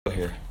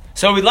here.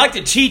 So we'd like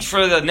to teach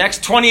for the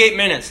next 28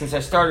 minutes, since I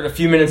started a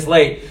few minutes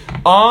late,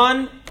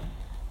 on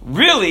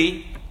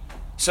really,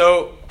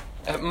 so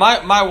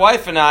my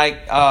wife and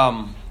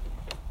I,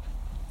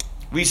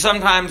 we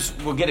sometimes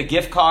will get a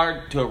gift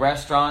card to a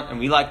restaurant, and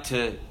we like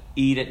to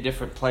eat at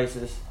different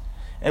places.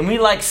 And we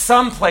like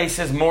some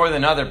places more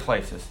than other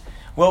places.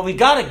 Well, we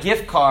got a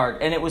gift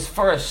card, and it was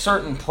for a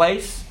certain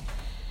place.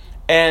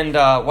 And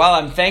while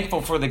I'm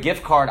thankful for the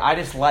gift card, I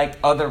just like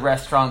other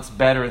restaurants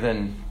better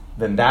than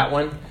that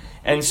one.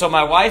 And so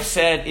my wife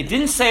said, it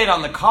didn't say it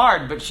on the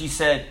card, but she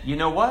said, you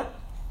know what?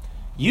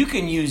 You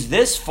can use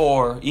this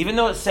for, even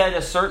though it said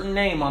a certain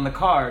name on the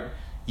card,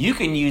 you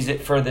can use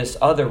it for this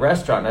other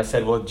restaurant. And I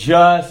said, well,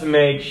 just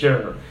make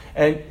sure.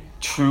 And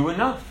true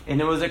enough. And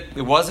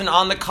it wasn't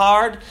on the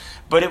card,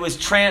 but it was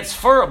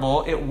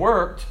transferable. It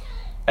worked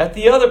at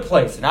the other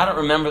place. And I don't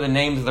remember the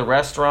names of the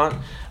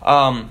restaurant.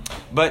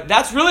 But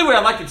that's really what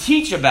I'd like to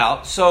teach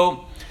about.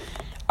 So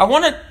I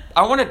want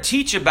to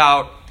teach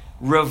about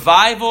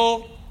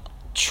revival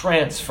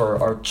transfer,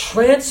 or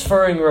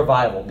transferring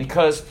revival,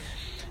 because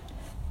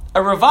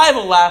a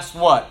revival lasts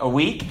what? A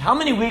week? How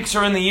many weeks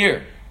are in the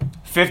year?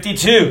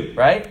 52,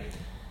 right?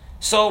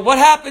 So what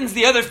happens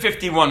the other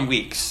 51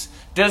 weeks?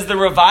 Does the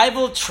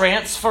revival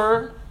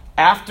transfer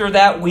after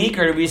that week,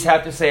 or do we just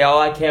have to say, oh,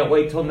 I can't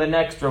wait till the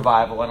next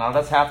revival, and I'll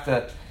just have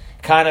to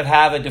kind of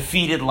have a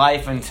defeated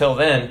life until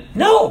then?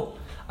 No,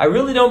 I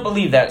really don't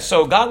believe that.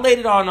 So God laid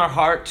it on our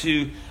heart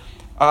to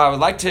I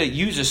would like to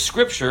use a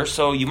scripture,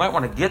 so you might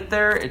want to get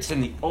there. It's in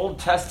the Old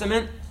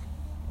Testament.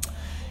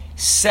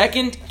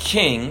 2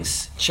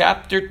 Kings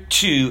chapter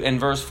 2 and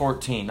verse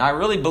 14. I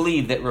really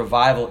believe that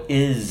revival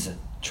is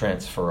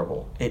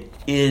transferable. It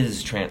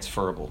is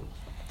transferable.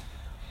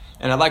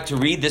 And I'd like to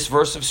read this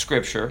verse of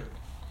scripture.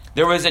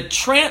 There was a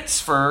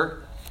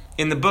transfer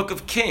in the book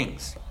of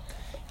Kings.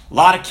 A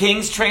lot of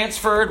kings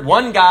transferred.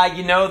 One guy,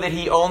 you know that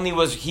he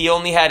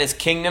only had his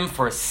kingdom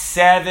for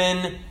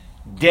 7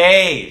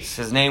 days.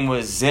 His name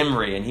was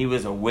Zimri, and he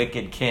was a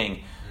wicked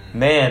king.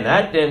 Man,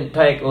 that didn't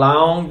take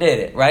long, did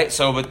it? Right?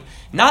 So, but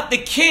not the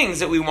kings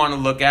that we want to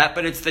look at,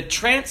 but it's the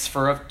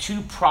transfer of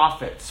 2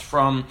 prophets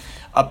from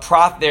a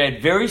prophet. They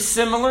had very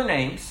similar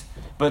names,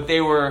 but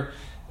they were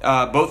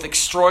both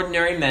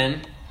extraordinary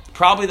men.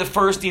 Probably the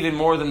first even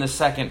more than the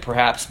second,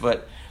 perhaps.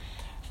 But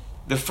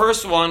the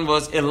first one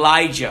was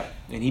Elijah,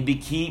 and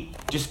he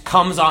just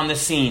comes on the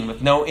scene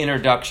with no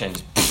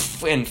introductions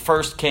in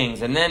 1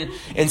 Kings. And then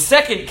in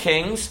 2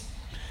 Kings,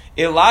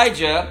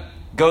 Elijah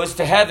goes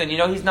to heaven. You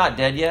know, he's not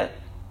dead yet.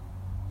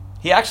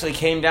 He actually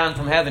came down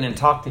from heaven and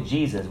talked to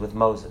Jesus with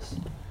Moses.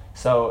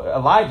 So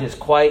Elijah's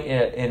quite,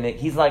 and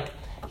he's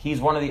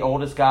one of the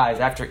oldest guys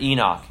after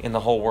Enoch in the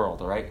whole world,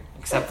 right?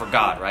 Except for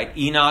God, right?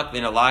 Enoch,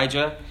 then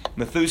Elijah.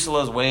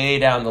 Methuselah's way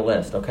down the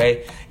list,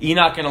 okay?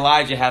 Enoch and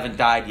Elijah haven't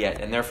died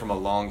yet, and they're from a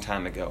long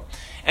time ago.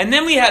 And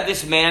then we have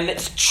this man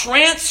that's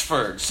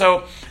transferred.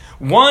 So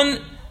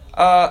one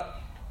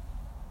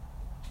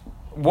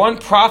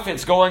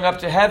prophet's going up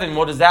to heaven.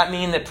 Well, does that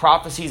mean that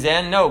prophecies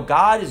end? No,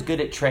 God is good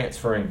at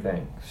transferring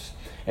things.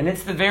 And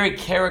it's the very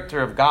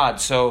character of God.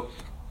 So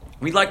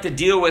we'd like to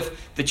deal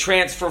with the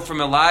transfer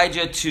from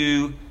Elijah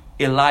to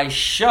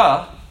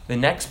Elisha, the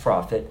next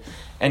prophet,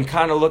 and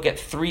kind of look at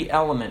 3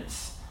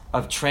 elements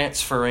of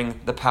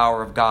transferring the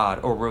power of God,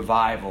 or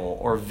revival,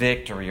 or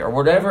victory, or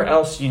whatever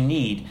else you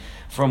need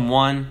from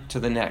one to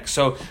the next.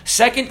 So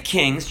 2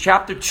 Kings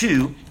chapter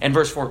 2 and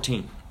verse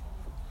 14.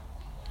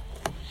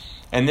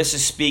 And this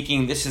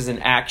is an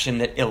action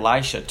that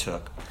Elisha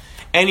took.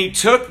 And he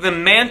took the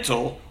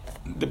mantle,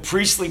 the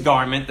priestly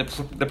garment,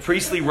 the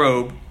priestly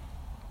robe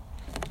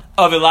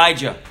of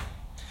Elijah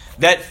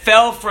that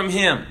fell from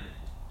him,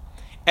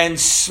 and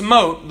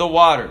smote the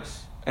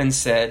waters, and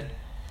said,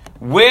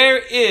 where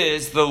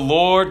is the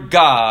Lord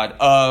God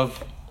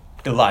of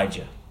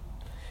Elijah?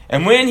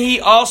 And when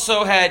he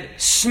also had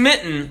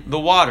smitten the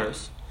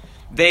waters,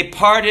 they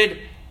parted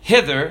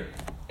hither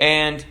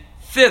and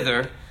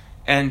thither,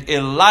 and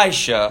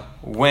Elisha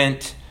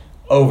went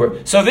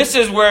over. So this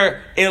is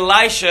where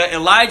Elijah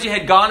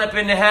had gone up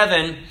into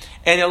heaven,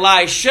 and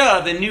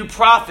Elisha, the new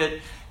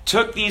prophet,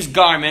 took these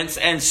garments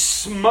and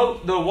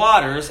smote the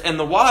waters. And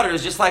the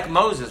waters, just like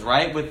Moses,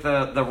 right, with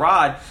the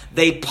rod,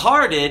 they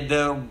parted.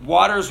 The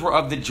waters were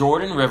of the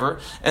Jordan River,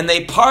 and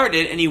they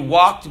parted, and he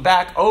walked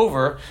back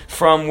over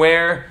from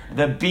where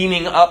the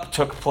beaming up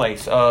took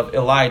place of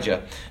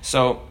Elijah.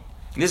 So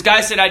this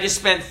guy said, I just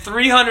spent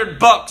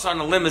 $300 on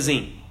a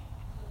limousine,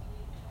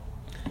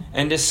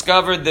 and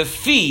discovered the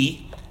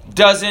fee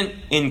doesn't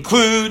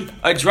include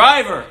a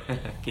driver.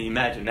 Can you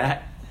imagine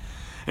that?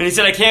 And he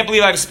said, I can't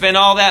believe I've spent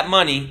all that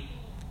money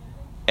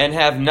and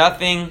have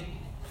nothing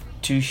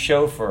to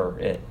chauffeur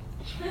it.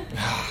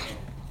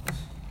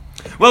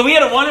 Well, we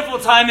had a wonderful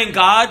time in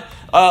God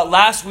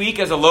last week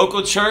as a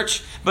local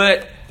church,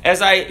 but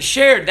as I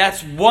shared,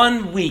 that's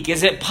 1 week.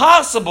 Is it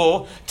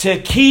possible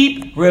to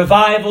keep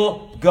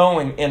revival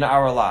going in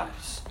our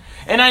lives?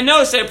 And I know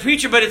I said,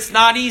 preacher, but it's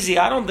not easy.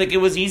 I don't think it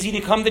was easy to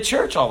come to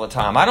church all the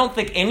time. I don't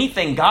think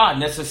anything God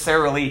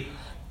necessarily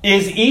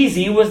is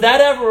easy. Was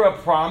that ever a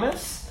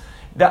promise?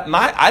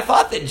 I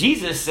thought that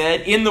Jesus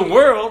said, in the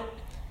world,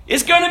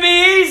 it's going to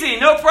be easy,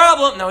 no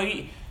problem.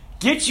 No,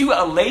 get you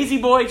a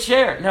lazy boy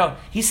chair. No,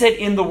 he said,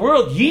 in the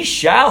world, ye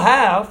shall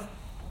have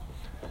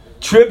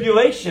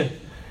tribulation.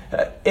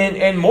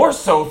 And more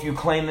so if you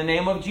claim the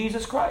name of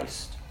Jesus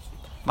Christ.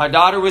 My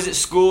daughter was at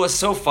school. It's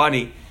so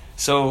funny.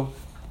 So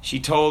she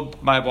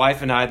told my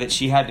wife and I that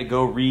she had to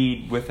go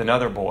read with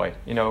another boy.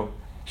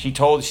 She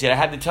said, I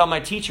had to tell my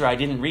teacher I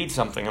didn't read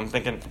something. I'm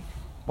thinking,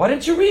 why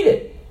didn't you read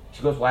it?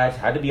 She goes, well, I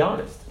had to be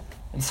honest.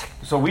 And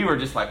so we were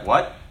just like,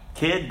 what?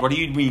 Kid, what do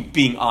you mean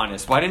being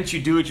honest? Why didn't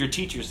you do what your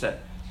teacher said?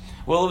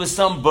 Well, it was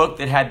some book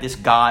that had this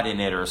God in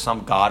it or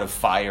some God of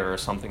fire or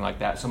something like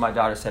that. So my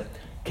daughter said,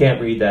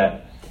 can't read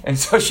that. And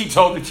so she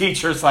told the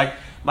teacher, it's like,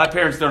 my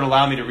parents don't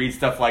allow me to read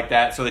stuff like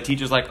that. So the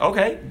teacher's like,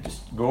 okay,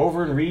 just go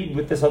over and read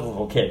with this other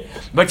little kid.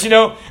 But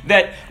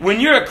that when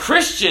you're a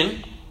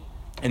Christian,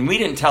 and we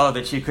didn't tell her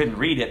that she couldn't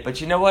read it,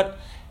 but you know what?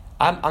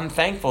 I'm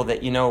thankful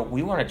that,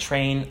 we want to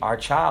train our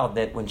child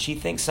that when she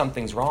thinks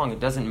something's wrong, it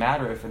doesn't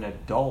matter if an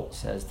adult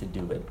says to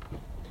do it.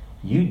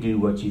 You do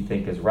what you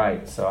think is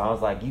right. So I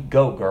was like, you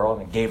go, girl.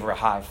 And I gave her a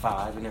high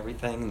five and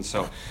everything. And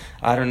so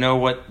I don't know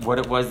what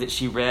it was that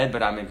she read,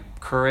 but I'm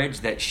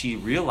encouraged that she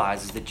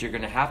realizes that you're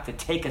going to have to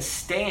take a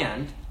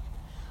stand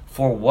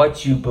for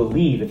what you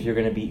believe if you're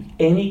going to be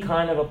any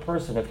kind of a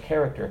person of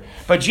character.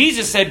 But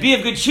Jesus said, be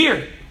of good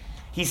cheer.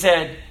 He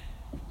said,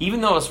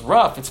 even though it's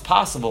rough, it's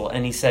possible.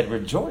 And he said,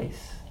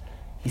 rejoice.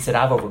 He said,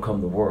 I've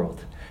overcome the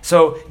world.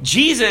 So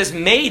Jesus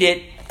made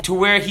it to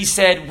where he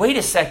said, wait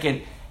a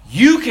second,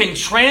 you can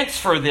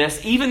transfer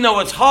this. Even though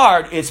it's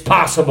hard, it's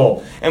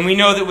possible. And we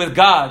know that with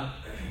God,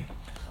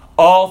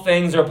 all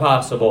things are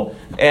possible.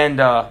 And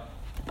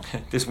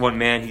this one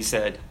man, he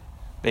said,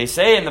 they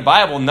say in the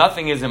Bible,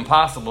 nothing is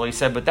impossible. He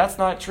said, but that's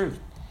not true.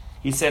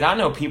 He said, I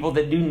know people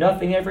that do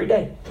nothing every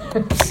day.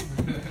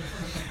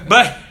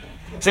 But,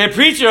 say,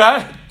 preacher,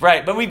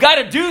 right, but we've got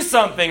to do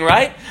something,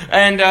 right?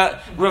 And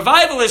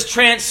revival is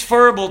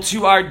transferable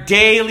to our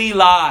daily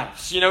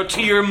lives,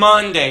 to your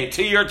Monday,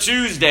 to your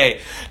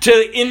Tuesday,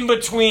 to in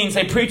between.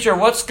 Say, preacher,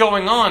 what's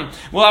going on?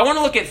 Well, I want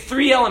to look at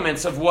 3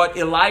 elements of what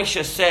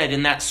Elisha said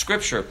in that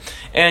scripture.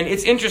 And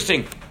it's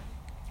interesting.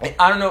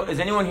 I don't know, has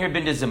anyone here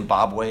been to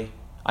Zimbabwe?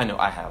 I know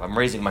I have. I'm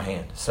raising my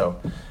hand.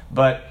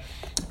 But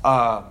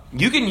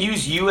you can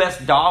use U.S.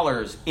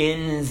 dollars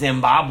in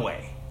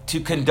Zimbabwe to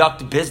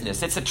conduct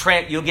business. It's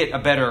you'll get a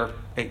better,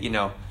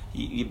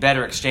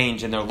 better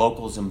exchange in their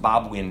local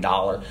Zimbabwean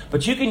dollar.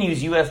 But you can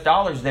use U.S.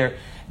 dollars there.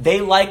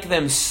 They like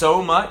them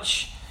so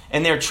much,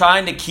 and they're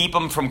trying to keep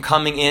them from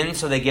coming in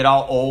so they get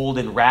all old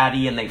and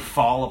ratty and they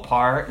fall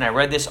apart. And I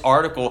read this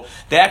article.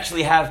 They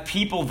actually have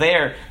people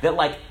there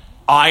that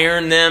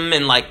iron them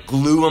and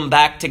glue them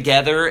back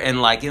together. And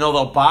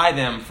they'll buy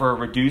them for a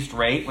reduced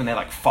rate when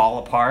they fall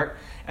apart.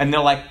 And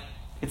they're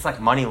it's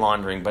like money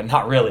laundering, but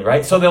not really,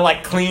 right? So they'll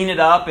clean it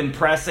up and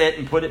press it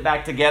and put it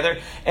back together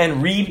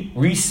and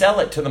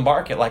resell it to the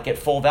market at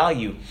full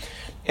value.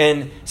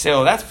 And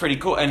so that's pretty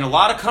cool. And a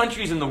lot of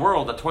countries in the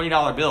world, a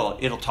 $20 bill,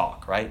 it'll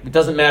talk, right? It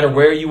doesn't matter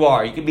where you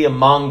are. You could be in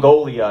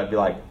Mongolia and be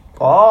like,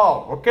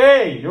 oh,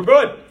 okay, you're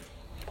good.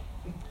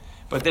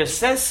 But there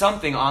says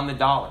something on the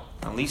dollar.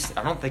 At least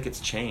I don't think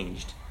it's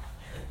changed.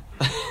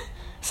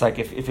 It's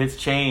if it's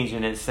changed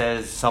and it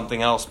says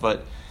something else,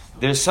 but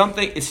there's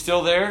something, it's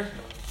still there.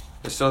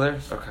 It's still there?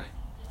 Okay,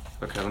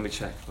 let me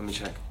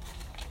check.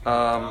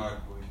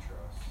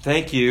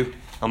 Thank you.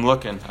 I'm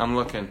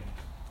looking.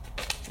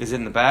 Is it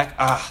in the back?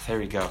 There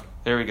we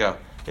go.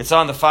 It's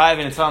on the 5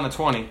 and it's on the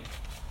 20.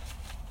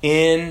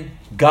 In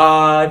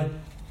God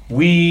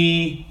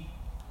we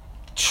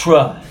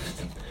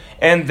trust.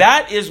 And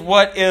that is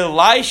what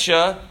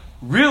Elisha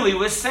really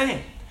was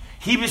saying.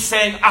 He was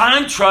saying,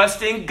 I'm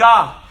trusting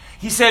God.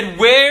 He said,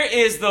 where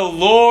is the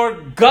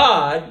Lord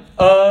God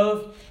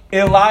of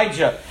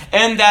Elijah?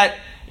 And that,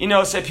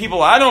 said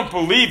people, I don't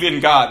believe in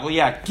God. Well,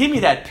 yeah, give me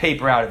that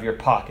paper out of your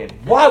pocket.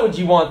 Why would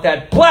you want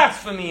that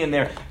blasphemy in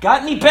there?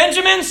 Got any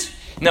Benjamins?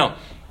 No.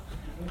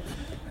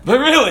 But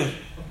really,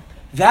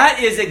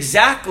 that is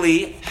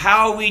exactly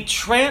how we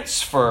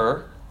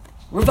transfer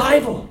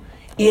revival.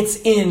 It's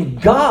in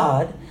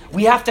God.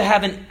 We have to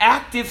have an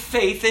active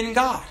faith in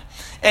God.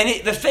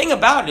 And the thing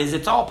about it is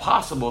it's all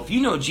possible. If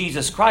you know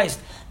Jesus Christ,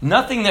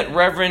 nothing that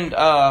Reverend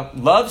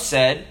Love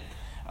said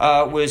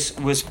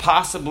was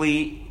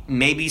possibly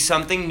maybe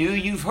something new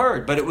you've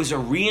heard, but it was a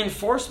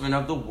reinforcement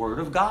of the Word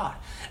of God.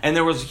 And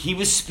he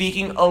was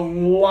speaking a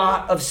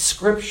lot of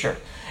Scripture.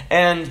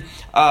 And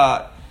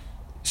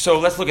so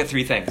let's look at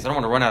 3 things. I don't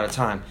want to run out of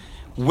time.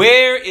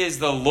 Where is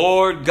the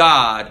Lord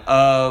God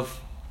of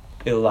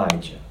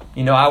Elijah?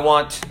 I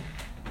want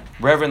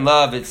Reverend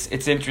Love.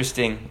 It's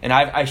interesting, and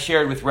I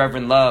shared with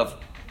Reverend Love.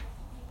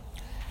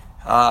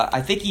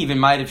 I think he even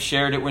might have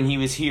shared it when he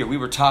was here. We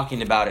were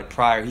talking about it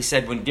prior. He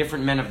said when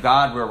different men of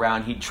God were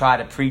around, he'd try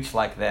to preach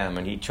like them,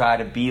 and he'd try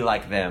to be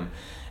like them.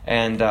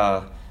 And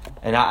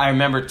I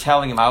remember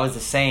telling him I was the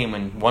same.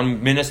 When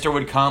one minister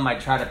would come,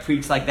 I'd try to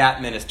preach like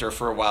that minister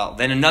for a while.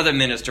 Then another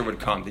minister would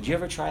come. Did you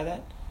ever try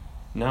that?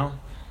 No?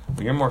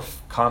 Well, you're more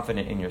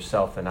confident in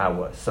yourself than I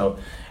was. So,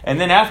 and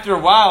then after a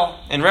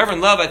while, and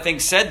Reverend Love, I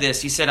think, said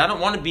this. He said, I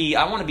want to be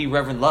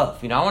Reverend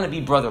Love. I want to be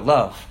Brother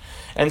Love.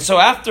 And so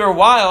after a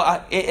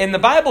while, and the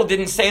Bible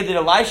didn't say that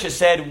Elisha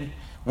said,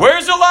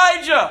 where's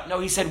Elijah? No,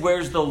 he said,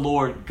 where's the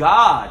Lord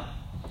God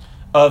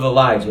of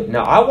Elijah?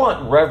 Now, I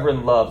want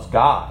Reverend Love's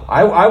God.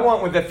 I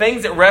want with the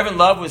things that Reverend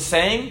Love was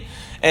saying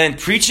and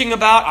preaching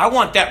about, I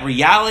want that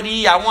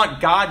reality. I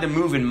want God to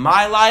move in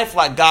my life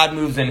like God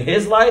moves in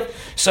his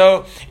life.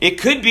 So it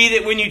could be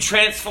that when you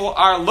transfer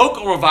our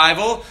local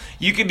revival,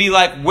 you could be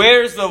like,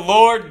 where's the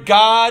Lord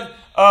God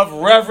of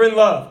Reverend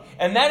Love?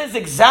 And that is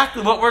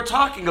exactly what we're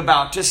talking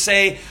about. To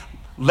say,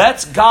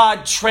 let's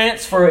God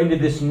transfer into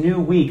this new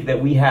week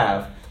that we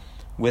have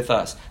with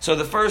us. So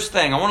the first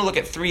thing, I want to look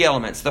at 3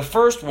 elements. The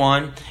first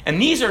one,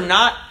 and these are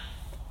not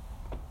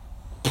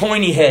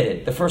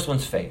pointy-headed. The first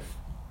one's faith.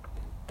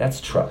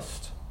 That's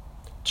trust.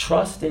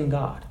 Trust in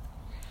God.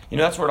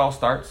 That's where it all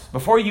starts.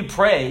 Before you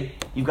pray,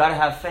 you've got to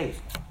have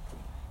faith.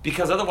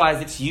 Because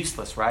otherwise it's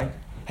useless, right?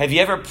 Have you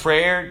ever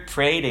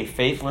prayed a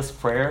faithless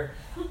prayer?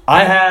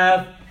 I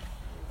have.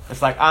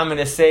 It's like, I'm going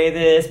to say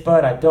this,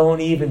 but I don't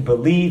even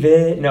believe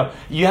it. No,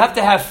 you have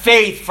to have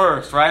faith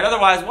first, right?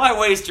 Otherwise, why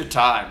waste your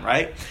time,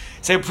 right?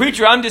 Say,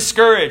 preacher, I'm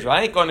discouraged.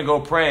 I ain't going to go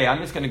pray. I'm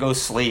just going to go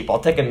sleep. I'll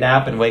take a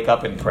nap and wake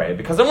up and pray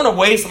because I don't want to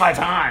waste my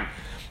time.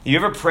 You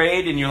ever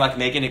prayed and you're like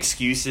making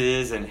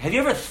excuses? And have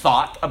you ever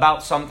thought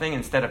about something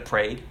instead of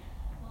prayed?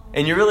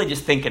 And you're really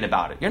just thinking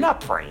about it. You're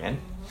not praying.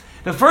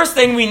 The first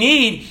thing we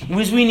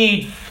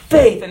need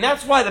faith. And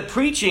that's why the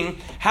preaching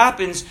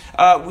happens.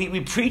 We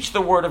preach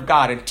the Word of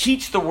God and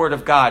teach the Word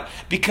of God.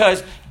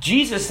 Because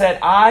Jesus said,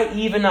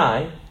 even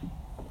I,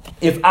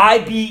 if I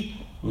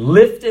be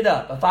lifted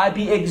up, if I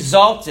be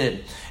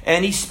exalted.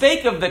 And he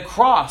spake of the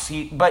cross.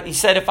 But he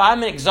said, if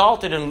I'm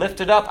exalted and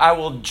lifted up, I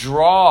will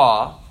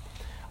draw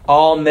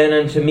all men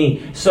unto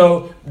me.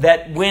 So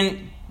that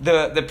when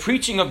the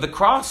preaching of the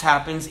cross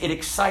happens, it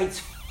excites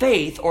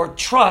faith or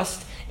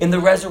trust in the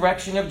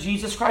resurrection of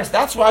Jesus Christ.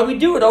 That's why we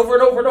do it over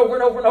and over and over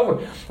and over and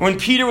over. When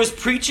Peter was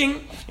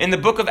preaching in the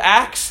book of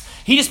Acts,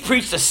 he just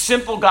preached a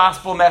simple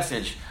gospel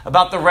message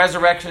about the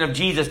resurrection of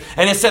Jesus.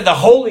 And it said the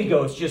Holy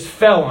Ghost just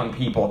fell on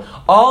people.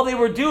 All they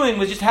were doing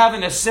was just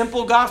having a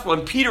simple gospel.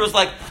 And Peter was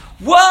like,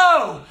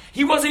 whoa!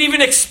 He wasn't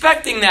even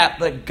expecting that.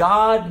 But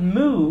God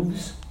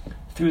moves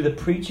through the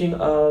preaching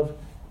of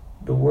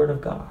the Word of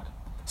God.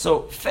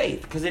 So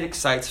faith, because it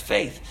excites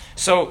faith.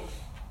 So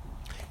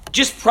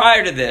just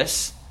prior to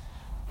this,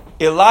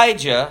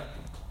 Elijah,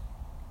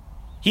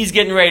 he's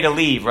getting ready to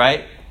leave,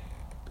 right?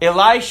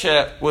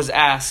 Elisha was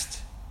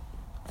asked,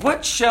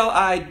 what shall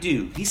I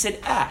do? He said,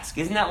 ask.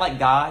 Isn't that like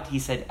God? He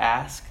said,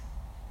 ask,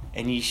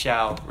 and ye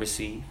shall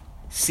receive.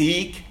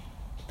 Seek,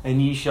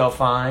 and ye shall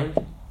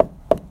find.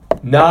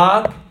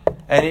 Knock,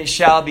 and it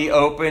shall be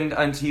opened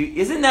unto you.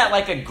 Isn't that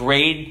like a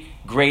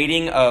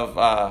grading of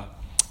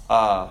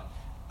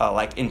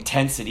like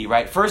intensity,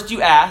 right? First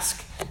you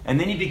ask, and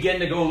then you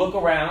begin to go look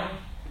around,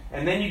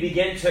 and then you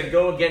begin to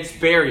go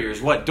against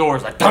barriers. What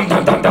doors? Like dum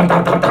dum dum dum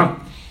dum dum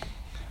dum.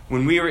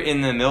 When we were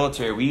in the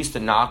military, we used to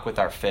knock with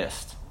our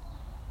fist.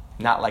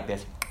 Not like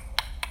this.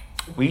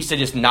 We used to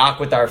just knock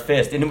with our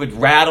fist, and it would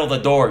rattle the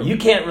door. You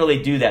can't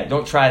really do that.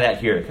 Don't try that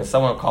here, because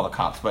someone will call the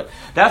cops. But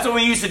that's what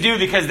we used to do,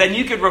 because then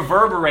you could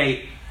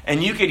reverberate,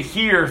 and you could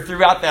hear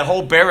throughout that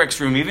whole barracks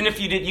room. Even if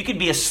you could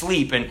be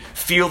asleep and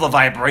feel the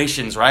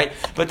vibrations, right?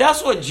 But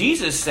that's what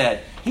Jesus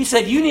said. He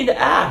said, you need to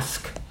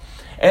ask.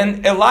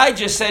 And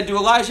Elijah said to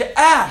Elijah,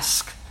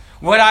 ask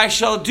what I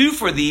shall do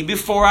for thee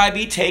before I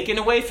be taken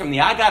away from thee.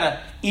 I got an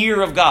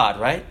ear of God,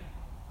 right?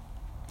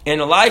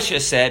 And Elisha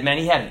said, man,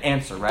 he had an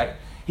answer, right?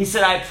 He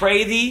said, I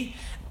pray thee,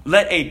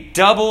 let a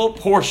double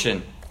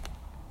portion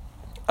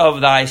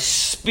of thy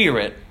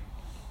spirit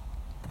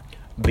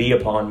be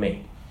upon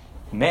me.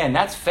 Man,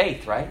 that's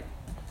faith, right?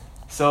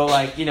 So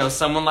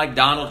someone like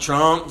Donald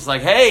Trump is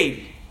like,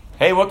 hey,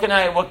 what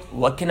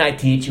can I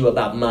teach you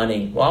about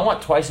money? Well, I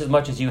want twice as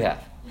much as you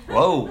have.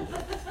 Whoa.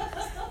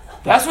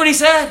 That's what he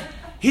said.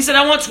 He said,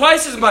 I want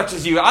twice as much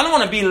as you. I don't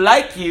want to be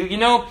like you.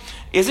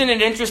 Isn't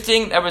it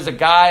interesting? There was a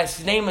guy,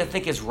 his name I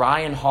think is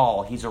Ryan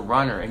Hall. He's a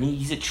runner and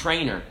he's a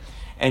trainer.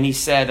 And he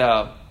said,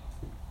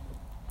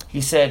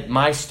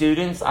 my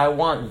students, I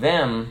want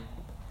them,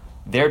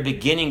 their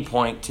beginning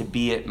point to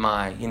be at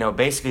my,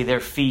 basically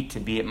their feet to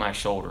be at my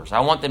shoulders. I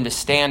want them to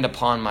stand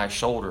upon my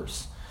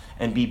shoulders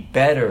and be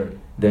better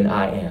than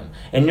I am.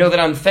 And that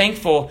I'm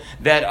thankful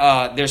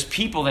that there's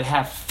people that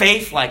have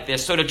faith like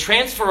this. So to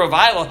transfer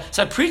revival,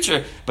 said,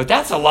 preacher, but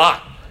that's a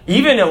lot.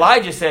 Even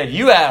Elijah said,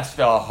 you asked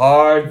a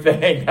hard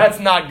thing. That's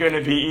not going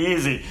to be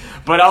easy.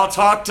 But I'll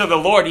talk to the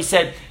Lord. He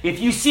said, if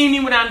you see me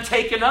when I'm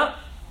taken up,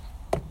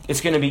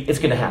 it's going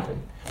to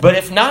happen. But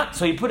if not,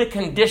 so he put a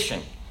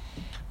condition.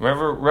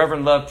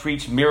 Reverend Love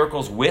preached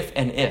miracles with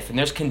and if. And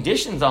there's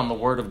conditions on the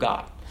Word of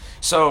God.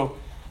 So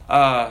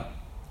a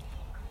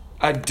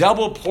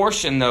double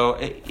portion, though,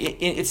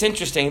 it's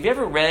interesting. Have you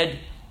ever read,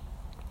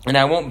 and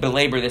I won't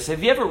belabor this,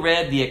 have you ever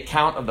read the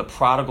account of the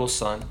prodigal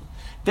son?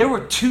 There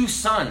were 2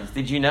 sons,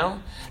 did you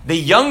know? The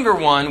younger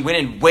one went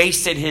and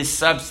wasted his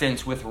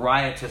substance with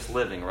riotous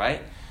living,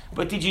 right?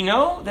 But did you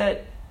know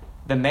that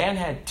the man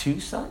had 2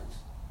 sons?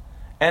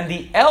 And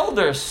the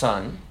elder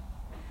son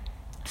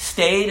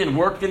stayed and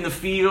worked in the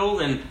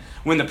field, and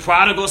when the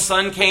prodigal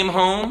son came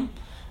home,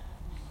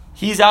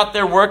 he's out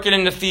there working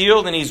in the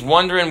field and he's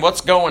wondering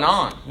what's going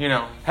on.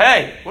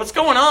 Hey, what's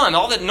going on?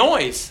 All that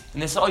noise.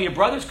 And they saw your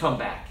brother's come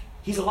back.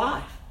 He's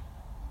alive.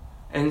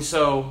 And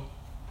so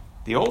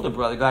the older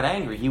brother got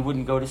angry. He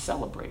wouldn't go to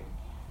celebrate.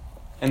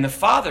 And the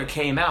father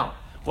came out.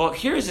 Well,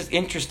 here's this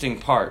interesting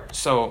part.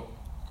 So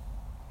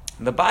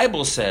the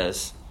Bible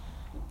says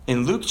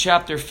in Luke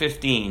chapter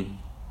 15,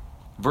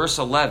 verse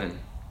 11,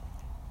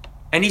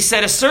 and he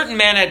said, a certain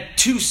man had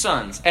 2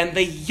 sons, and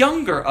the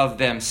younger of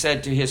them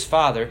said to his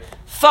father,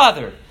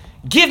 Father,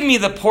 give me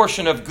the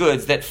portion of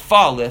goods that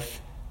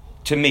falleth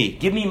to me.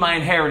 Give me my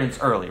inheritance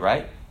early,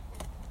 right?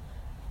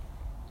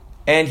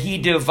 And he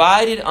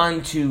divided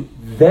unto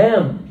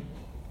them.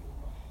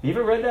 You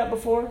ever read that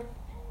before?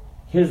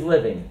 His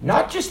living.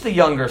 Not just the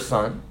younger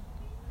son,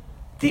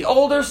 the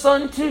older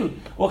son too.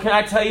 Well, can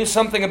I tell you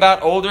something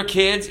about older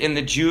kids in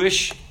the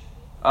Jewish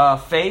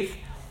faith?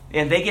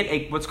 And they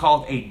get what's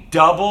called a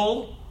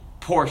double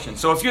portion.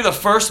 So if you're the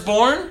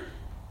firstborn,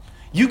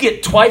 you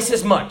get twice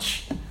as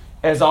much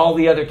as all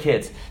the other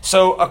kids.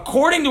 So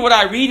according to what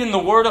I read in the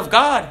Word of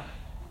God,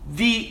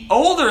 the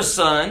older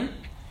son,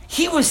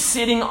 he was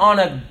sitting on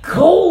a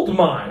gold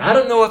mine. I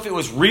don't know if it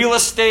was real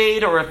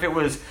estate or if it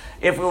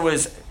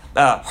was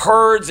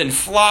herds and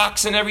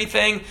flocks and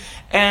everything.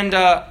 And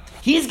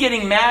he's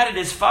getting mad at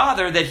his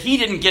father that he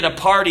didn't get a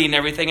party and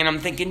everything. And I'm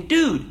thinking,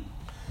 dude,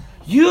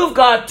 you've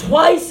got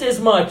twice as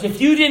much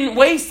if you didn't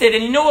waste it.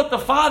 And you know what? The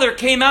father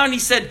came out and he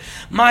said,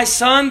 my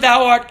son,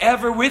 thou art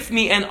ever with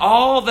me, and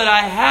all that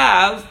I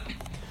have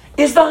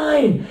is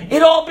thine.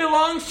 It all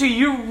belongs to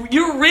you.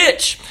 You're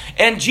rich.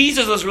 And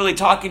Jesus was really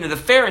talking to the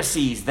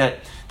Pharisees, that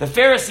the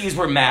Pharisees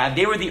were mad.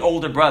 They were the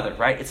older brother,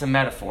 right? It's a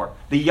metaphor.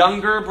 The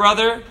younger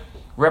brother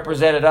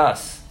represented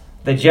us,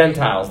 the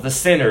Gentiles, the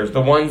sinners,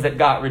 the ones that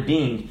got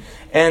redeemed.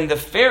 And the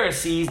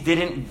Pharisees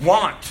didn't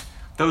want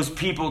those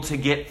people to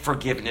get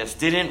forgiveness,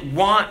 didn't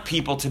want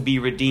people to be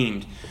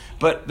redeemed.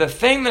 But the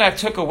thing that I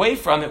took away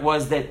from it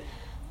was that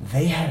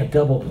they had a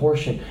double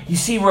portion. You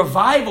see,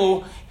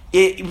 revival,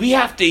 we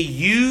have to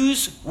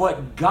use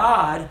what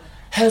God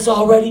has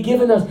already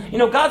given us.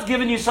 God's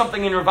given you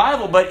something in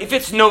revival, but if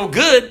it's no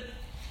good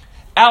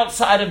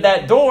outside of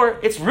that door,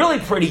 it's really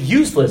pretty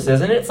useless,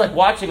 isn't it? It's like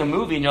watching a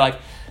movie and you're like,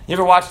 you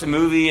ever watched a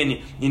movie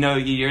and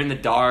you're in the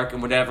dark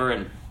and whatever,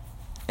 and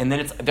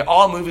then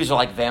all movies are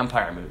like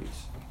vampire movies.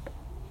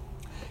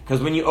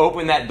 Because when you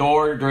open that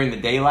door during the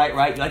daylight,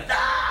 right, you're like,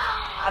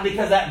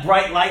 because that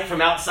bright light from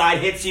outside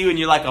hits you and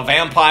you're like a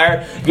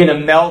vampire, you're going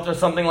to melt or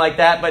something like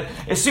that. But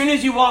as soon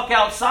as you walk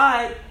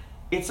outside,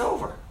 it's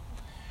over.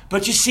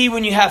 But you see,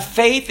 when you have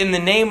faith in the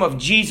name of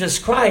Jesus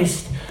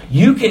Christ,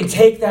 you can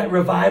take that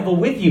revival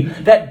with you.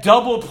 That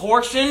double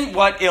portion,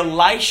 what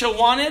Elisha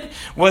wanted,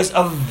 was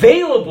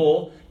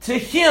available to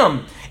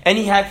him. And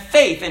he had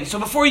faith. And so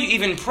before you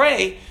even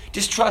pray,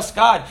 just trust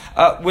God.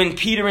 When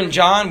Peter and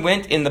John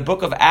went in the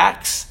book of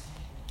Acts,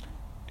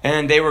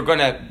 and they were going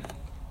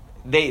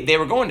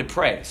to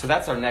pray. So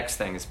that's our next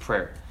thing, is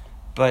prayer.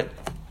 But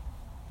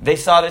they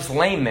saw this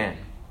lame man.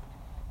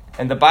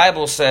 And the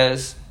Bible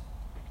says,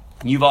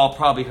 you've all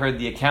probably heard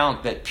the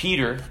account, that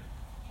Peter,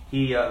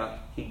 he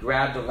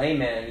grabbed the lame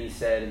man and he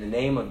said, in the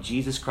name of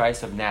Jesus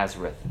Christ of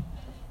Nazareth,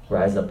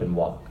 rise up and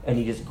walk. And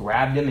he just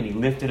grabbed him and he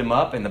lifted him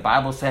up. And the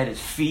Bible said his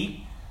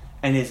feet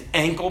and his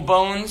ankle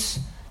bones,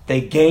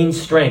 they gained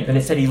strength. And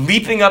it said he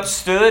leaping up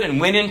stood and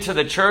went into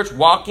the church,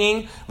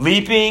 walking,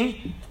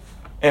 leaping,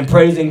 and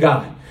praising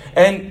God.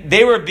 And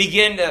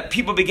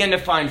people began to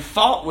find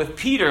fault with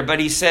Peter, but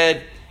he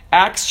said,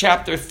 Acts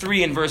chapter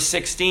 3 and verse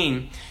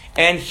 16,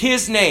 and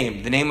his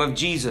name, the name of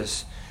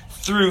Jesus,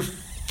 through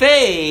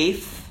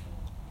faith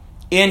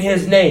in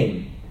his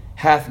name,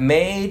 hath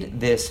made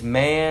this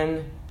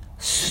man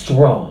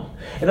strong.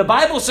 And the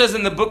Bible says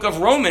in the book of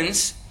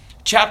Romans,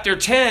 chapter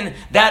 10,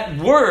 that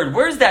word,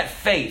 where's that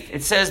faith?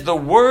 It says the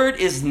word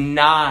is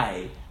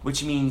nigh,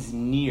 which means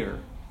near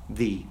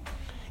thee.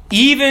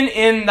 Even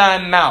in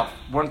thy mouth.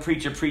 One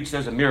preacher preached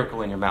there's a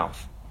miracle in your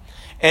mouth.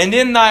 And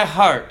in thy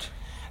heart.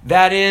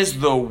 That is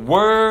the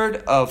word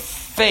of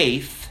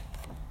faith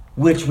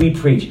which we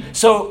preach.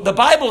 So the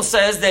Bible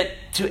says that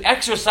to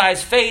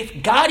exercise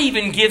faith, God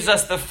even gives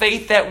us the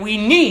faith that we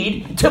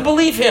need to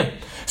believe him.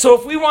 So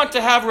if we want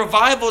to have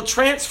revival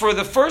transfer,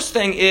 the first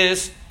thing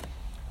is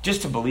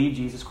just to believe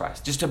Jesus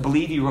Christ. Just to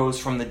believe he rose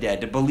from the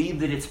dead. To believe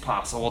that it's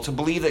possible. To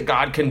believe that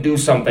God can do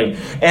something.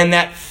 And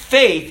that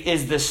faith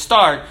is the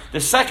start. The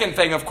second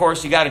thing, of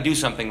course, you got to do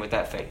something with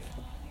that faith.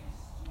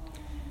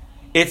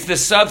 It's the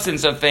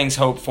substance of things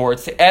hoped for.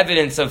 It's the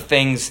evidence of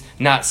things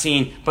not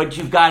seen. But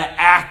you've got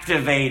to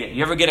activate it.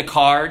 You ever get a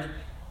card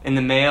in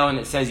the mail and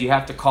it says you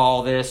have to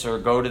call this or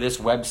go to this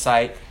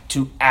website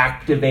to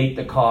activate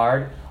the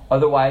card?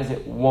 Otherwise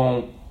it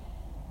won't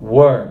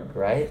work,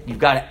 right? You've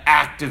got to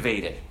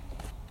activate it.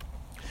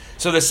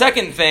 So the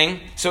second thing,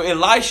 so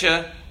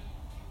Elisha,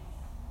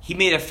 he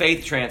made a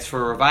faith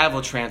transfer, a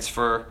revival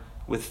transfer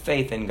with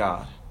faith in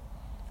God.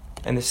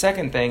 And the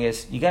second thing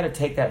is, you got to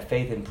take that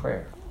faith in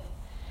prayer.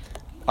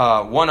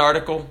 One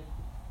article,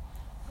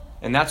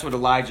 and that's what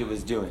Elijah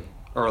was doing,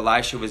 or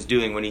Elisha was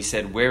doing when he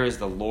said, "Where is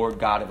the Lord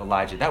God of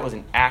Elijah?" That was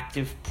an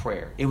active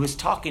prayer. It was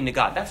talking to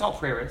God. That's all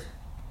prayer is.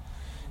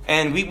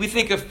 And we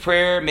think of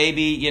prayer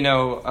maybe,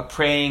 a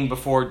praying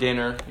before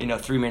dinner,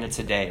 3 minutes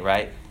a day,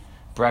 right?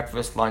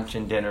 Breakfast, lunch,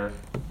 and dinner,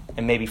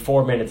 and maybe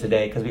 4 minutes a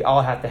day, because we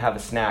all have to have a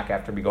snack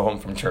after we go home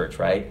from church,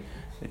 right?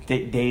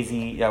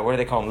 Daisy, what do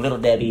they call them? Little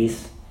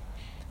Debbie's.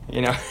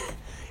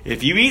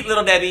 If you eat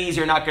Little Debbie's,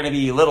 you're not going to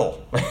be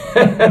little. I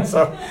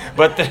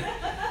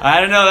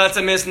don't know, that's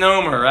a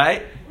misnomer,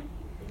 right?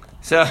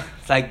 So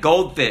it's like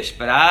goldfish,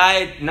 but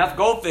enough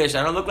goldfish,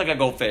 I don't look like a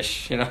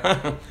goldfish,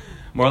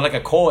 more like a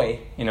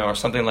koi, or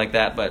something like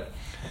that. But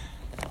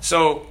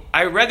so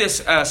I read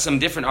some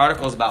different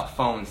articles about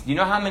phones. Do you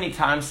know how many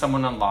times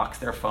someone unlocks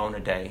their phone a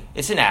day?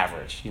 It's an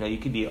average. You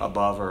could be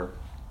above or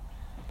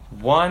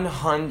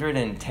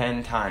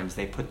 110 times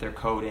they put their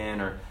code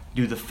in or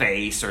do the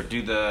face or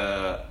do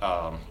the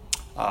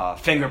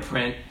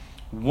fingerprint.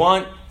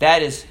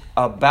 That is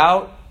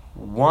about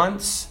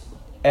once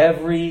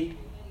every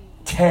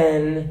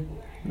 10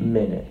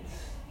 minutes.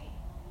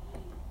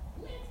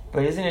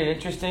 But isn't it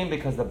interesting?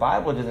 Because the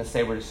Bible doesn't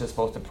say we're just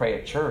supposed to pray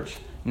at church.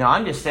 No,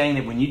 I'm just saying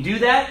that when you do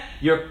that,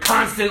 you're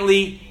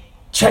constantly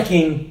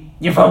checking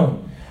your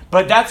phone.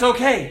 But that's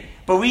okay.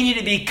 But we need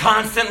to be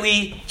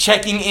constantly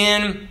checking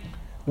in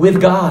with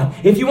God.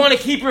 If you want to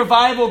keep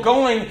revival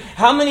going,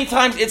 how many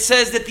times it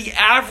says that the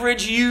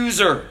average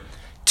user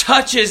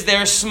touches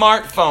their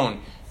smartphone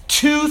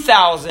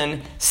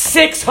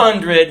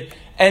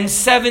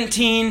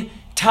 2,617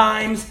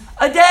 times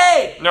a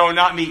day. No,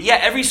 not me. Yeah,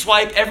 every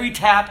swipe, every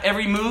tap,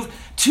 every move,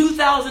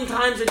 2,000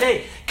 times a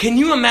day. Can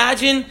you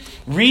imagine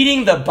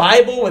reading the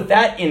Bible with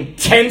that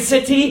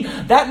intensity?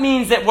 That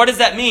means that, what does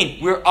that mean?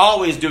 We're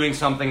always doing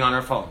something on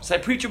our phone. Say,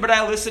 preacher, but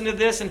I listen to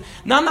this. And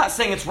no, I'm not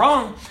saying it's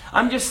wrong.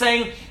 I'm just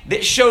saying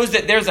that shows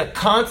that there's a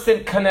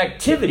constant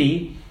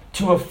connectivity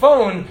to a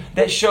phone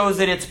that shows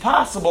that it's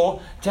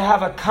possible to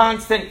have a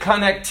constant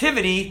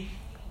connectivity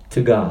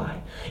to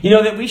God.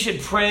 That we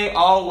should pray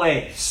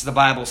always, the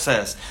Bible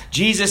says.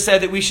 Jesus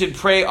said that we should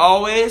pray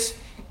always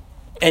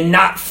and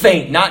not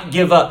faint, not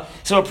give up.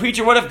 So,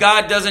 preacher, what if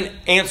God doesn't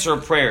answer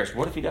prayers?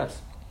 What if he does?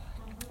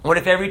 What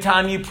if every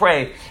time you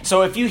pray?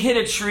 So if you hit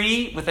a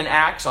tree with an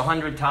axe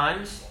 100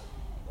 times,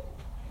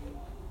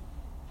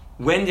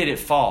 when did it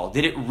fall?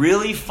 Did it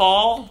really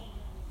fall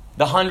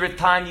the 100th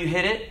time you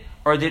hit it?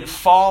 Or did it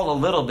fall a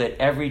little bit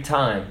every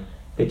time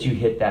that you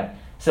hit that?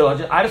 So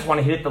I just want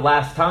to hit it the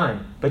last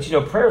time. But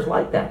prayer's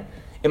like that.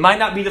 It might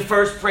not be the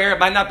first prayer. It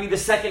might not be the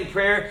second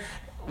prayer.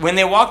 When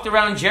they walked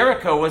around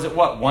Jericho, was it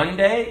 1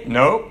 day?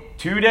 Nope.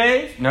 2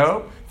 days?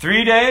 Nope.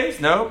 3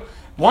 days? Nope.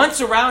 Once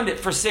around it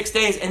for 6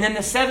 days. And then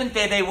the 7th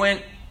day they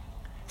went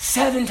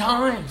 7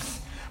 times.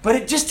 But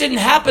it just didn't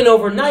happen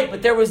overnight.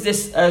 But there was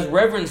this, as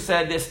Reverend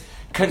said, this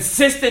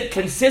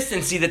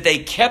consistency that they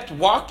kept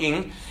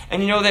walking.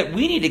 And that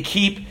we need to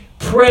keep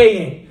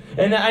praying.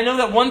 And I know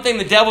that one thing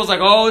the devil's like,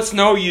 oh, it's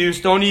no use,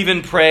 don't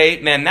even pray.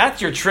 Man,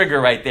 that's your trigger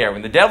right there.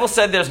 When the devil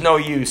said there's no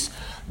use,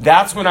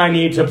 that's when I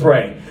need to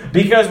pray.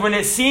 Because when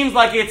it seems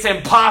like it's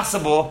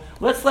impossible,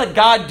 let's let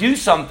God do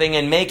something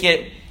and make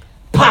it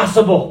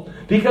possible.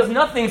 Because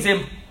nothing's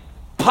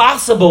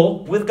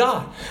impossible with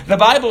God. The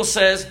Bible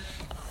says,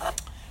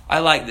 I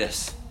like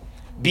this,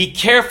 be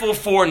careful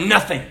for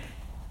nothing.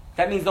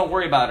 That means don't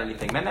worry about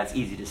anything. Man, that's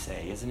easy to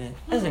say, isn't it?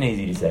 Isn't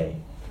easy to say.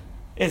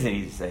 Isn't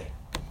easy to say.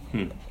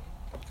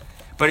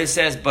 But it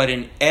says, but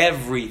in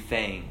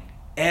everything.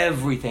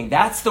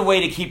 That's the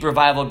way to keep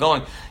revival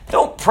going.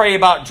 Don't pray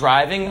about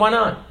driving. Why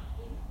not?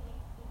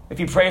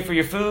 If you pray for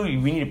your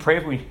food, we need to pray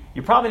for you.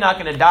 You're probably not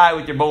going to die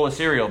with your bowl of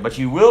cereal, but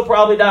you will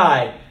probably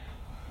die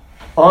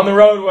on the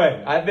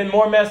roadway. I've been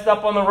more messed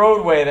up on the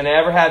roadway than I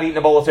ever have eaten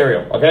a bowl of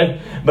cereal,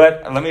 okay?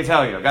 But let me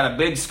tell you, I've got a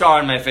big scar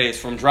on my face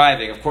from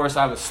driving. Of course,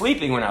 I was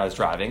sleeping when I was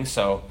driving,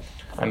 so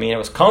it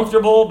was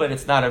comfortable, but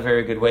it's not a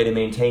very good way to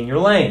maintain your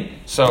lane.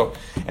 So,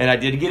 and I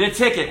did get a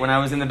ticket when I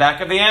was in the back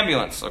of the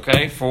ambulance,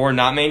 okay, for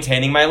not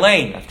maintaining my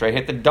lane after I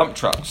hit the dump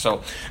truck.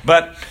 So,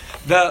 but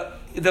the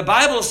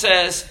Bible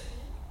says,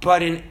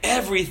 but in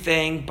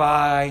everything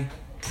by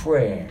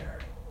prayer.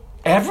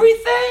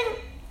 Everything?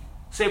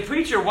 Say,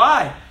 preacher,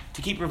 why?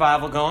 To keep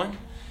revival going.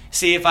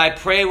 See, if I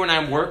pray when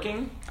I'm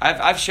working,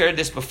 I've shared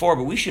this before,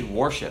 but we should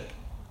worship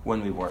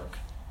when we work.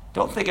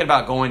 Don't think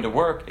about going to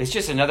work. It's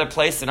just another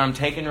place that I'm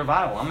taking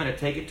revival. I'm going to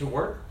take it to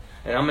work,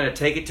 and I'm going to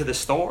take it to the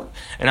store,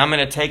 and I'm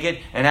going to take it.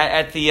 And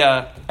at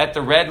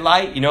the red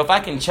light, if I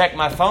can check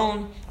my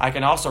phone, I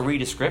can also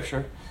read a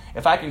scripture.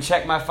 If I can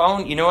check my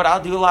phone, you know what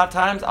I'll do a lot of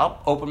times?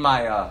 I'll open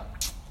my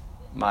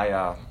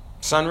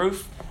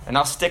sunroof, and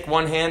I'll stick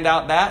one hand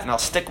out that, and I'll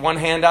stick one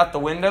hand out the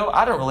window.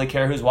 I don't really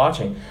care who's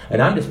watching,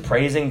 and I'm just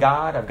praising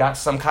God. I've got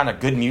some kind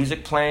of good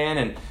music playing,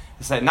 and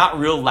it's not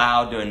real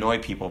loud to annoy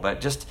people,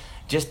 but just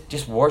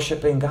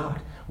worshiping God.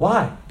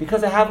 Why?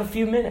 Because I have a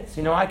few minutes.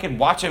 I could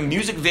watch a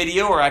music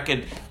video, or I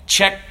could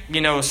check,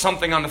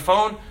 something on the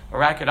phone,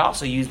 or I could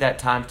also use that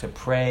time to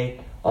pray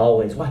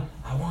always. Why?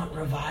 I want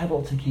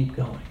revival to keep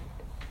going.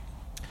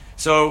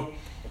 So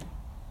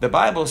the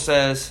Bible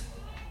says,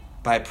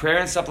 by prayer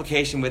and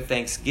supplication with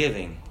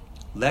thanksgiving,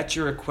 let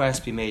your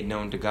requests be made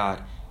known to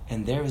God,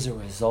 and there is a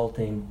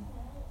resulting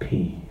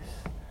peace.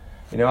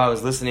 I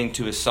was listening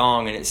to a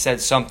song, and it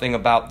said something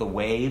about the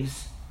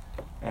waves,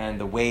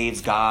 and the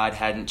waves God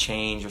hadn't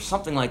changed, or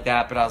something like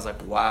that, but I was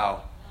like,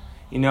 wow.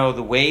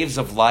 The waves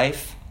of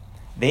life,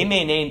 they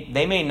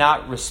may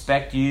not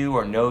respect you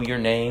or know your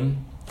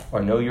name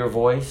or know your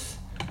voice,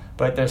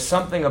 but there's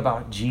something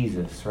about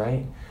Jesus,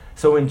 right?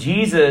 So when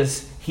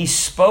Jesus, he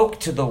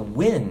spoke to the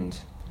wind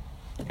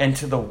and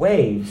to the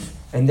waves,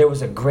 and there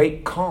was a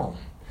great calm.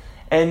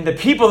 And the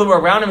people who were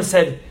around him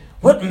said,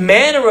 what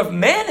manner of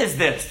man is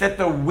this, that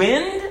the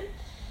wind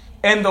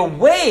and the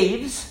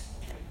waves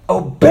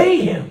obey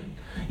him?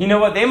 You know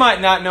what? They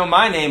might not know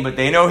my name, but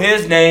they know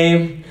his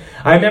name.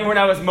 I remember when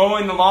I was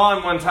mowing the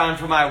lawn one time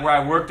where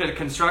I worked at a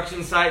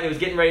construction site, and it was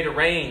getting ready to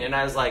rain, and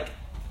I was like,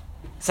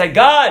 say,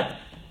 God,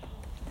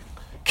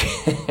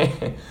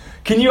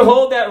 can you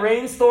hold that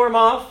rainstorm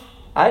off?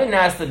 I didn't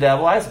ask the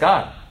devil, I asked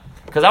God.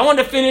 Because I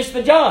wanted to finish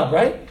the job,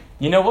 right?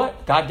 You know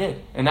what? God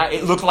did. And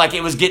it looked like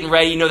it was getting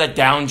ready, that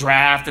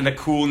downdraft and the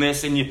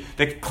coolness, and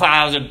the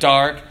clouds are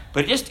dark.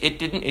 But it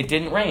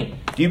didn't rain.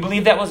 Do you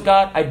believe that was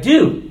God? I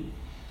do.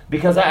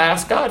 Because I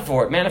asked God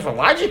for it. Man, if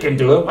Elijah can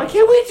do it, why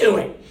can't we do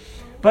it?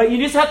 But you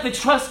just have to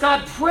trust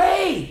God.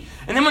 Pray.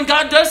 And then when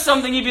God does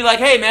something, you'd be like,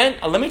 hey, man,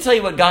 let me tell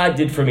you what God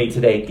did for me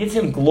today. It gives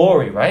him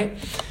glory, right?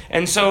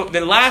 And so the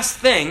last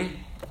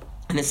thing,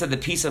 and it said the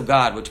peace of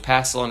God, which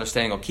passes all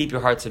understanding, will keep your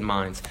hearts and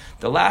minds.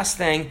 The last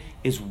thing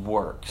is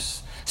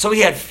works. So he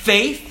had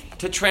faith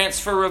to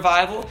transfer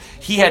revival.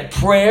 He had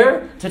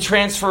prayer to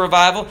transfer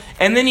revival.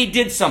 And then he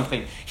did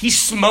something.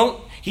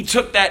 He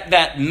took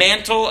that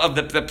mantle of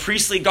the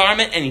priestly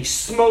garment, and he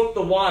smote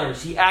the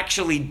waters. He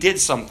actually did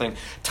something.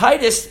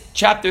 Titus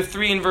chapter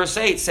 3 and verse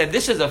 8 said,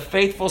 this is a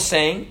faithful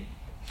saying,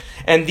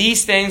 and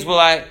these things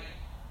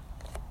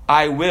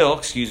I will,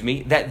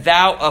 that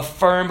thou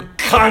affirm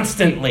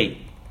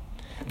constantly,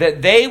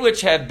 that they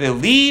which have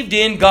believed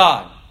in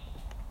God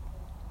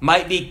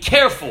might be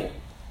careful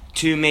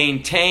to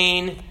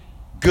maintain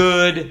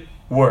good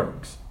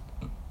works.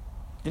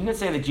 Didn't it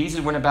say that Jesus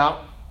went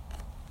about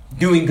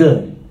doing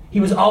good? He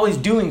was always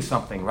doing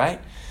something,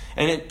 right?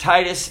 And in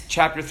Titus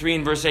chapter 3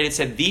 and verse 8, it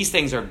said, these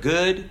things are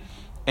good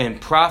and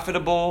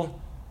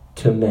profitable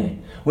to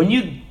men. When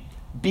you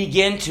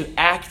begin to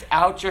act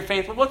out your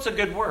faith, well, what's a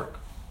good work?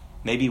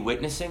 Maybe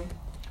witnessing.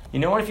 You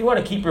know what? If you want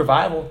to keep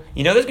revival,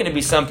 there's going to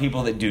be some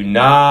people that do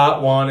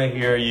not want to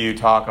hear you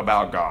talk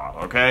about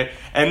God, okay?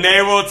 And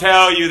they will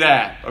tell you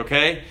that,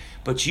 okay?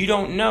 But you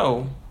don't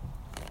know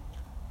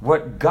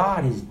what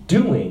God is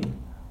doing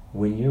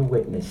when you're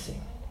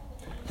witnessing.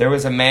 There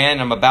was a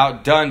man, I'm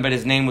about done, but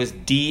his name was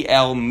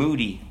D.L.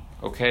 Moody,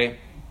 okay?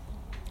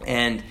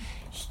 And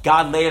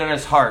God laid it on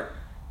his heart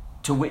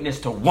to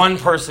witness to one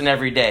person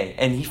every day.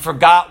 And he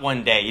forgot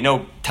one day.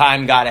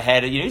 Time got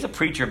ahead. He's a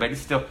preacher, but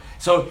he's still...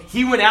 So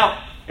he went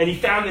out, and he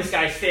found this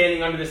guy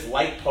standing under this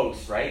light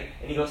post, right?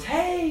 And he goes,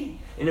 hey,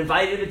 and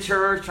invited him to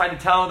church, tried to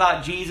tell him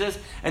about Jesus.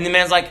 And the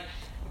man's like,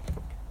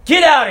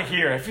 get out of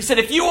here. He said,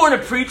 if you weren't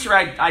a preacher,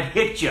 I'd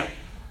hit you.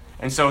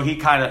 And so he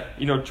kind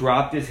of,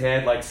 dropped his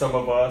head like some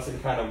of us and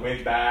kind of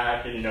went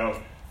back and,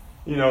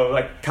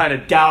 like kind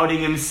of doubting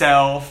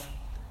himself.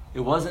 It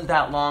wasn't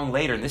that long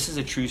later, and this is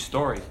a true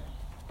story,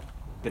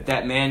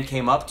 that man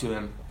came up to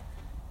him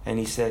and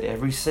he said,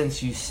 ever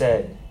since you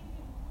said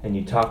and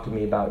you talked to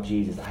me about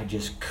Jesus, I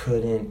just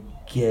couldn't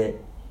get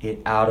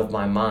it out of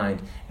my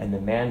mind. And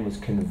the man was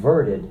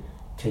converted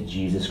to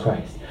Jesus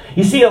Christ.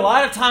 You see, a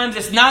lot of times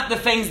it's not the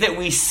things that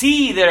we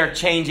see that are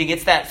changing.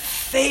 It's that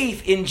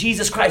faith in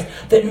Jesus Christ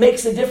that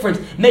makes a difference,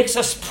 makes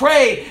us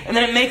pray, and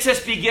then it makes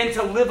us begin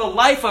to live a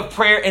life of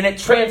prayer, and it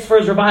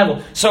transfers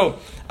revival. So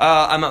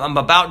I'm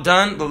about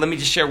done, but let me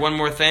just share one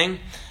more thing.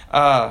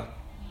 The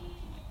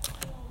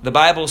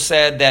Bible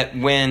said that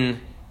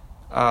when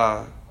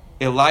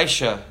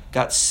Elisha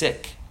got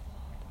sick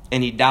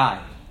and he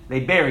died, they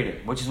buried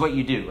him, which is what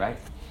you do, right?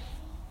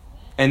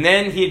 And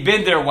then he had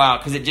been there a while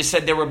because it just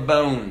said there were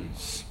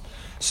bones.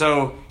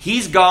 So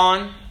he's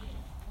gone.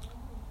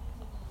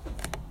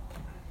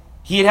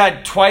 He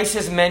had twice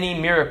as many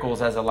miracles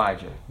as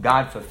Elijah.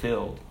 God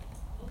fulfilled.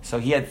 So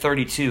he had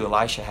 32.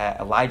 Elijah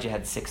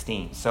had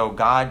 16. So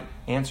God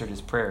answered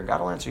his prayer.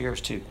 God will answer yours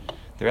too.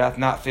 There hath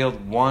not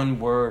failed one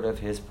word of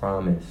his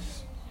promise.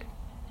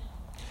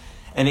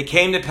 And it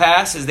came to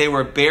pass as they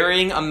were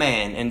burying a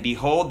man, and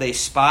behold, they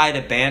spied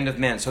a band of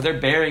men. So they're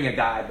burying a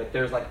guy, but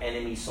there's like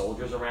enemy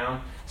soldiers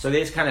around. So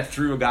they just kind of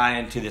threw a guy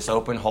into this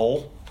open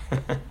hole.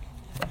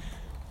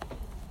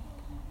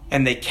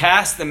 And they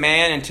cast the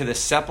man into the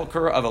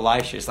sepulcher of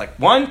Elisha. It's like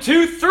 1,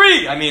 2,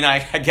 3.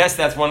 I guess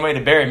that's one way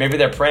to bury him. Maybe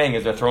they're praying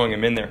as they're throwing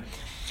him in there.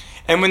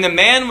 And when the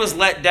man was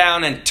let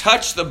down and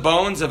touched the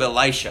bones of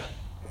Elisha,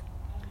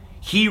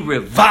 he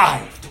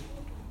revived.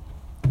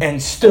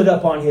 and stood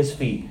up on his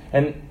feet.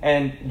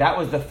 And that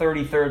was the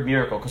 33rd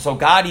miracle. So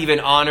God even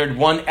honored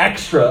one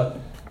extra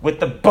with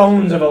the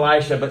bones of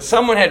Elisha. But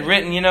someone had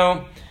written,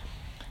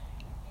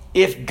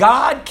 if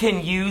God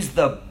can use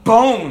the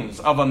bones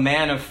of a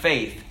man of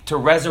faith to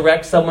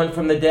resurrect someone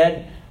from the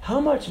dead, how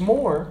much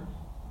more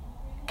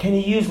can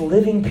he use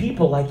living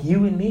people like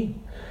you and me?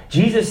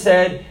 Jesus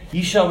said,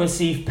 you shall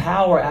receive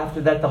power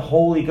after that the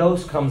Holy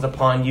Ghost comes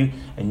upon you,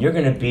 and you're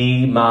going to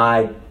be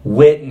my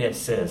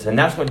witnesses. And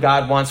that's what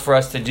God wants for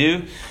us to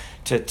do,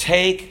 to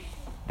take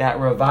that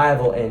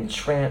revival and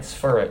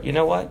transfer it. You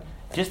know what?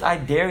 I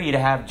dare you to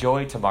have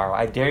joy tomorrow.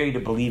 I dare you to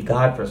believe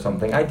God for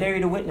something. I dare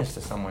you to witness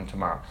to someone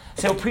tomorrow.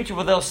 Say, well, preacher,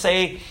 they'll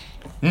say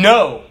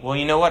no. Well,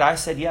 you know what? I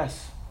said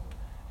yes.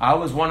 I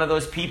was one of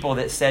those people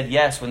that said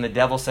yes when the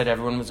devil said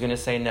everyone was going to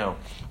say no,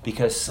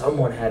 because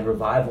someone had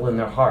revival in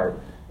their heart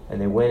and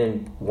they went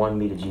and won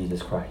me to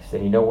Jesus Christ.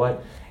 And you know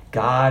what?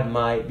 God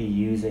might be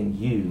using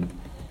you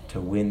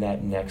to win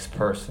that next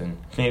person.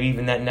 Maybe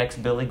even that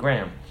next Billy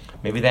Graham.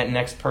 Maybe that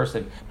next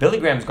person. Billy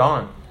Graham's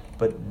gone,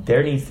 but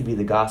there needs to be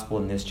the gospel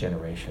in this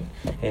generation.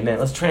 Amen.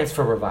 Let's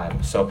transfer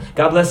revival. So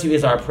God bless you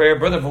is our prayer.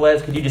 Brother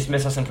Velez, could you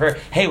dismiss us in prayer?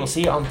 Hey, we'll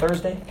see you on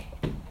Thursday.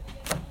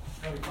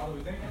 Father,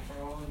 we thank you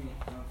for all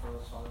you've done for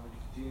us, Father. We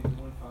continue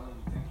doing, Father.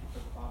 We thank you for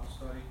the Bible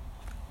study,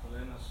 for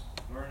letting us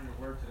learn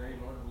your word today,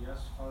 Lord. And we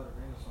ask, Father, to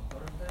bring us on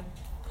Thursday.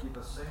 Keep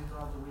us safe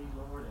throughout the week,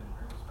 Lord, and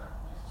bring us back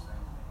in Jesus'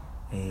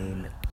 name. Amen.